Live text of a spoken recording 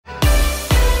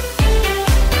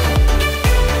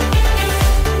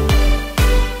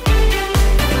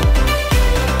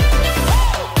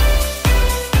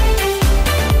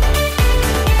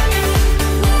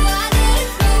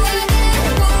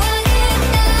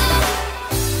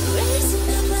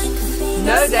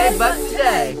Okay, but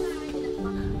today...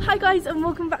 Hi guys, and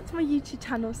welcome back to my YouTube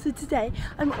channel. So today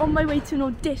I'm on my way to an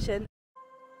audition.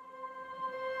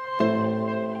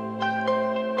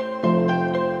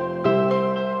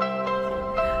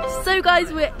 So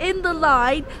guys, we're in the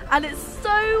line and it's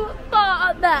so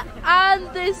far up there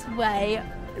and this way.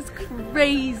 It's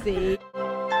crazy.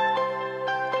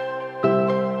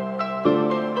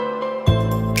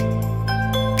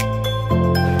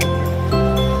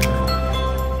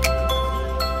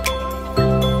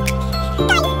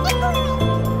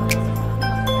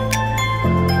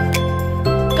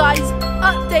 Guys,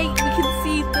 update, we can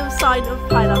see the sign of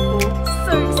pineapple.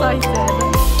 So excited.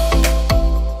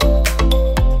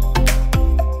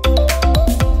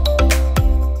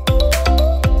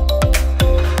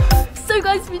 So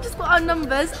guys, we just got our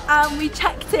numbers and we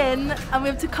checked in and we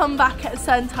have to come back at a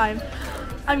certain time.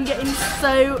 I'm getting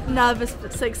so nervous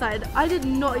but so excited. I did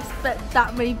not expect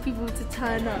that many people to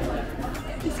turn up.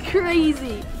 It's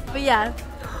crazy. But yeah,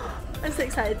 I'm so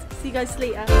excited. See you guys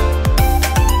later.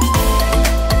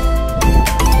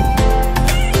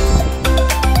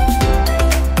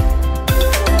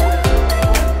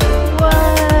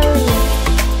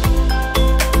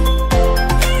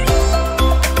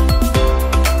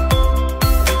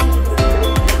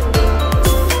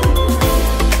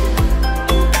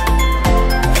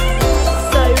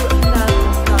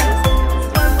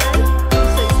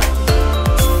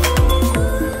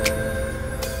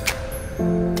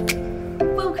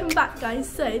 Guys,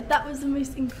 so that was the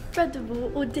most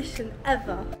incredible audition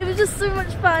ever. It was just so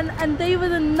much fun and they were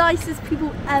the nicest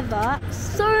people ever.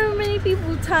 So many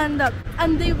people turned up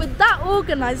and they were that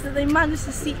organised that they managed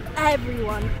to see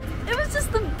everyone. It was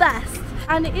just the best.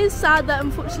 And it is sad that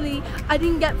unfortunately I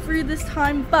didn't get through this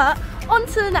time, but on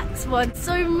to the next one.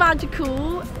 So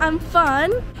magical and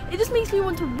fun. It just makes me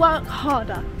want to work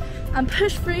harder and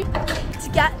push through to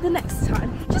get the next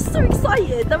time. Just so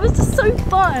excited. That was just so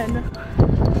fun.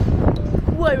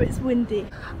 Whoa, it's windy.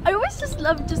 I always just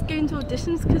love just going to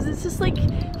auditions because it's just like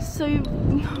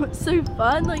so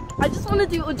fun. Like I just want to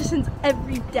do auditions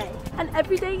every day, and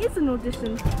every day is an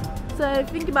audition. So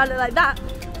think about it like that,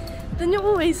 then you're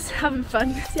always having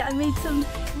fun. So yeah, I made some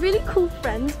really cool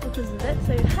friends because of it.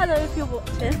 So hello if you're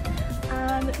watching.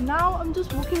 And now I'm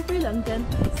just walking through London.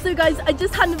 So guys, I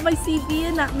just handed my CV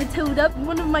in at Matilda.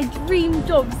 One of my dream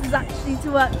jobs is actually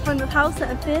to work front of house at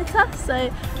a theatre.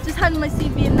 So just handed my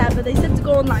CV in there, but they said to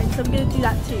go online, so I'm going to do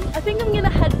that too. I think I'm going to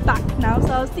head back now,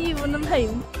 so I'll see you when I'm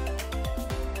home.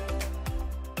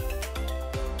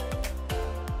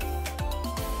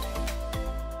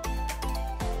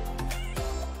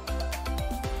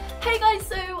 Hey guys,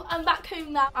 so I'm back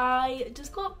home now. I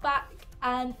just got back.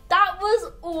 And that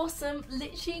was awesome,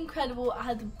 literally incredible. I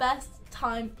had the best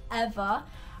time ever.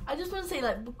 I just want to say,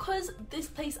 like, because this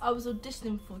place I was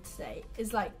auditioning for today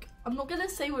is like, I'm not gonna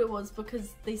say what it was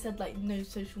because they said like no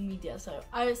social media, so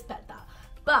I respect that.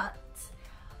 But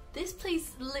this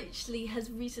place literally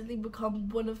has recently become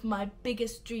one of my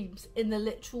biggest dreams in the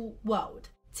literal world.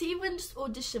 To even just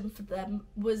audition for them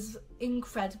was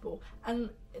incredible,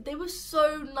 and they were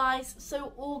so nice,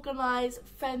 so organised,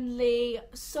 friendly,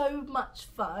 so much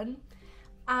fun,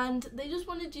 and they just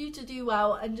wanted you to do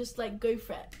well and just like go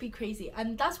for it, be crazy.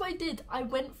 And that's what I did. I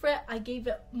went for it, I gave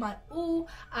it my all,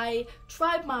 I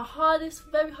tried my hardest,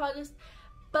 very hardest,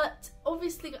 but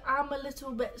obviously I'm a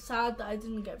little bit sad that I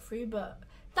didn't get through, but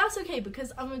that's okay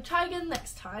because I'm going to try again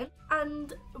next time,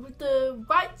 and with the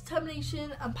right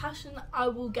determination and passion I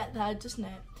will get there, just know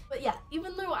it. But yeah,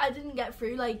 even though I didn't get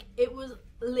through, like, it was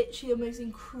literally the most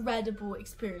incredible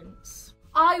experience.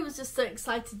 I was just so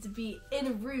excited to be in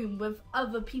a room with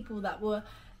other people that were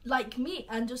like me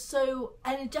and just so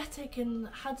energetic and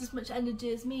had as much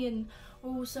energy as me and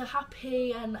were all so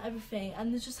happy and everything,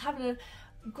 and just having a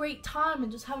great time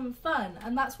and just having fun.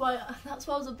 And that's why I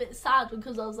was a bit sad,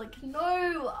 because I was like, no,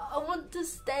 I want to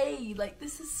stay, like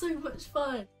this is so much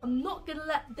fun. I'm not gonna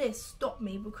let this stop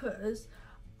me because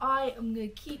I am gonna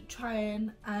keep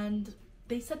trying. And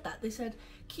they said that, they said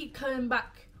keep coming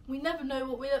back, we never know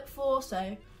what we look for,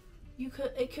 so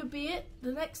it could be it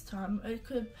the next time, it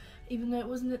could, even though it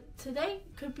wasn't today,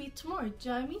 it could be tomorrow. Do you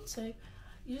know what I mean? So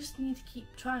you just need to keep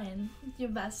trying your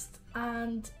best,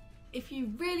 and if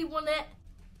you really want it,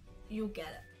 you'll get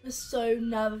it. I was so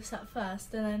nervous at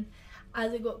first, and then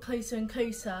as it got closer and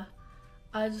closer,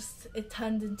 it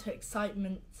turned into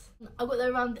excitement. I got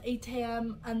there around 8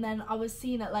 AM and then I was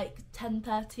seen at like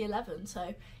 10:30, 11.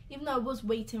 So even though I was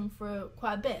waiting for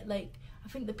quite a bit, like I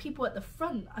think the people at the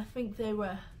front, I think they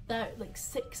were there at like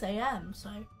 6 AM. So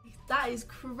that is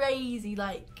crazy,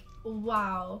 like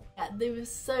wow. Yeah, they were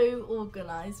so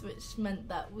organised, which meant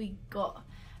that we got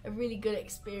a really good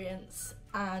experience,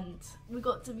 and we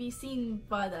got to be seen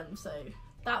by them, so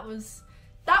that was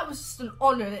just an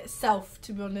honour in itself,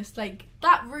 to be honest. Like,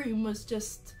 that room was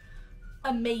just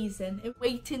amazing.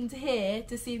 Waiting to hear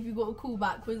to see if you got a call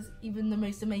back was even the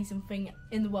most amazing thing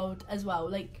in the world as well.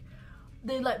 Like,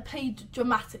 they like played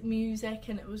dramatic music,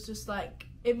 and it was just like,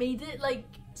 it made it like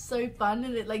so fun,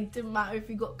 and it like didn't matter if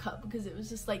you got cut, because it was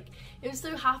just like, it was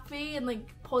so happy and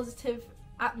like positive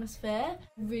atmosphere.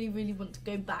 Really want to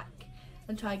go back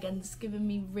and try again. It's given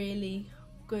me really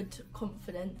good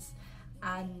confidence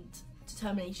and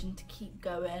determination to keep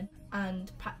going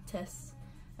and practice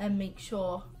and make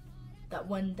sure that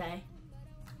one day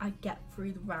I get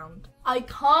through the round. I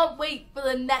can't wait for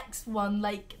the next one.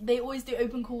 Like, they always do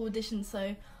open call auditions,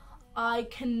 so I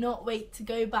cannot wait to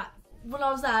go back. When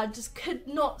I was there, I just could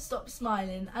not stop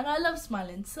smiling, and I love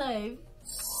smiling, so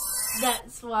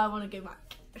that's why I want to go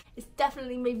back. It's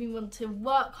definitely made me want to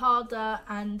work harder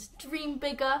and dream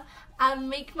bigger and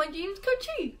make my dreams come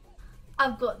true.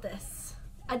 I've got this.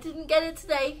 I didn't get it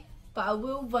today, but I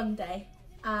will one day,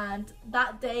 and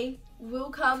that day will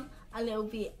come, and it'll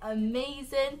be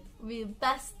amazing. It'll be the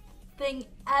best thing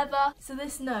ever. So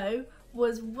this no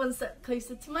was one step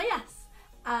closer to my yes,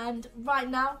 and right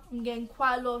now I'm getting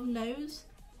quite a lot of no's,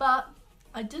 but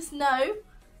I just know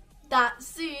that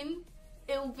soon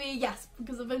it will be a yes,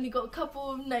 because I've only got a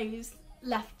couple of no's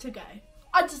left to go.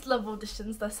 I just love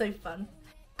auditions, they're so fun.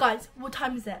 Guys, what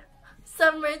time is it?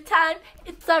 Summertime,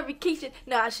 it's our vacation.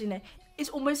 No, actually no, it's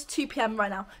almost 2 PM right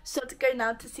now, so I have to go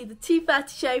now to see the 2:30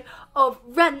 show of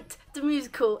Rent the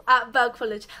musical at Bell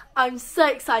College. I'm so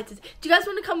excited. Do you guys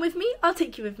want to come with me? I'll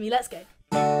take you with me, let's go.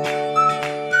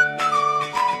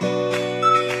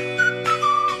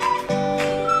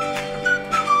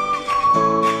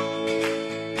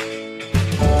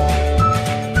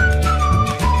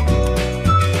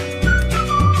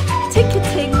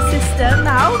 Ticketing system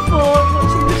now for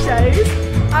watching the shows.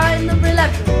 I'm number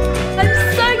 11. I'm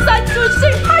so excited to watch the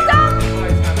show. Hi, Dan!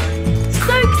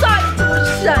 So excited to watch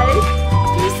the show. It's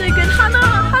gonna be so good.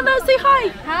 Hannah, say hi.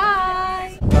 Hi.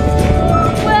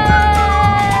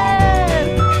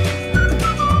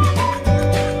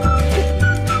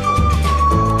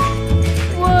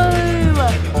 Whoa.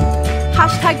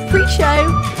 Hashtag pre-show.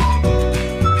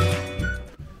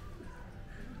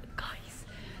 Guys,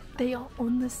 they are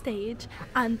on the stage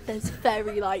and there's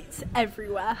fairy lights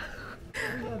everywhere.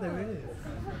 Yeah, there is.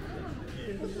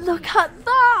 Look at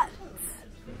that!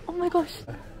 Oh my gosh.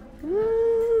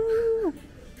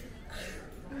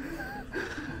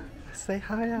 Say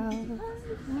hi, Al.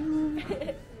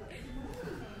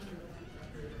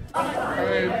 Hi.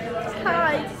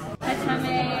 Hi,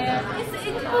 Tammy. It's the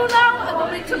interval now. I've got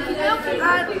my chocolate milk and...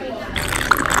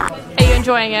 Are you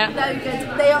enjoying it? Very good.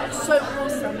 They are so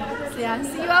awesome. So yeah,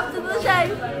 see you after the show.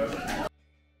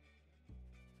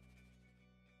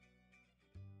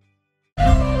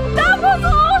 That was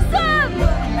awesome!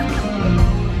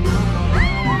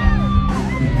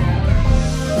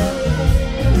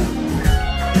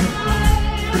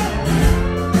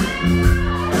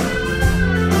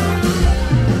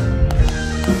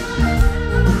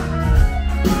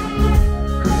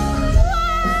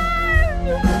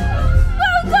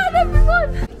 Well done,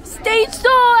 everyone! Stage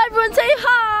door, everyone say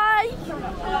hi!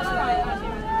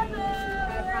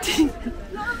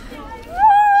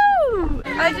 Woo!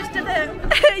 I just did it.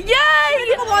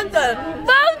 Yay! Well done.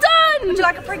 Well done! Would you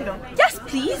like a Pringle? Yes,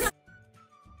 please.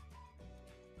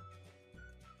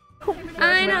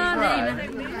 I know.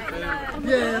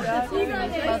 Yeah. It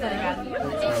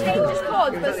changes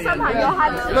chords, but somehow your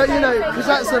hands. But you know, because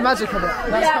that's the magic of it.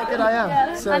 That's how good I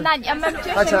am. So. And then I'm just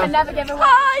Hi, Tam. never give away.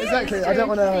 Hi! Exactly. I don't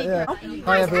want to. Yeah.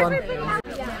 Hi, everyone.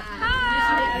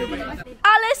 Hi!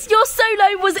 Alice, your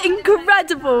solo was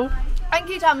incredible. Thank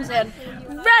you, Tamsin.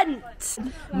 Rent.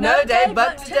 No day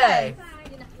but today.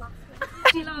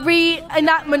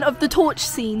 Reenactment of the torch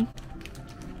scene.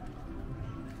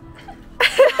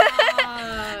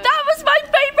 That was my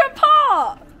favourite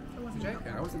part.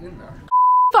 I wasn't in there.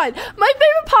 Fine. My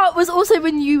favourite part was also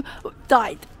when you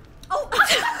died. Oh.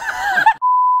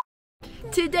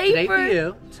 Today for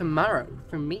you, tomorrow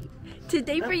for me.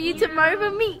 Today for you, tomorrow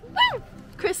for me. Woo!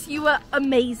 Chris, you were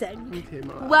amazing. Okay,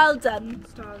 Well done.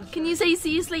 Can you say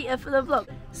see you later for the vlog?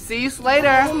 See you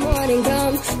later. The morning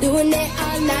comes, doing it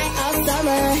all night, all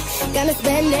summer. Gonna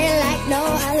spend it like no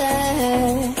other.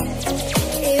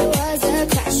 It was a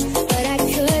crush.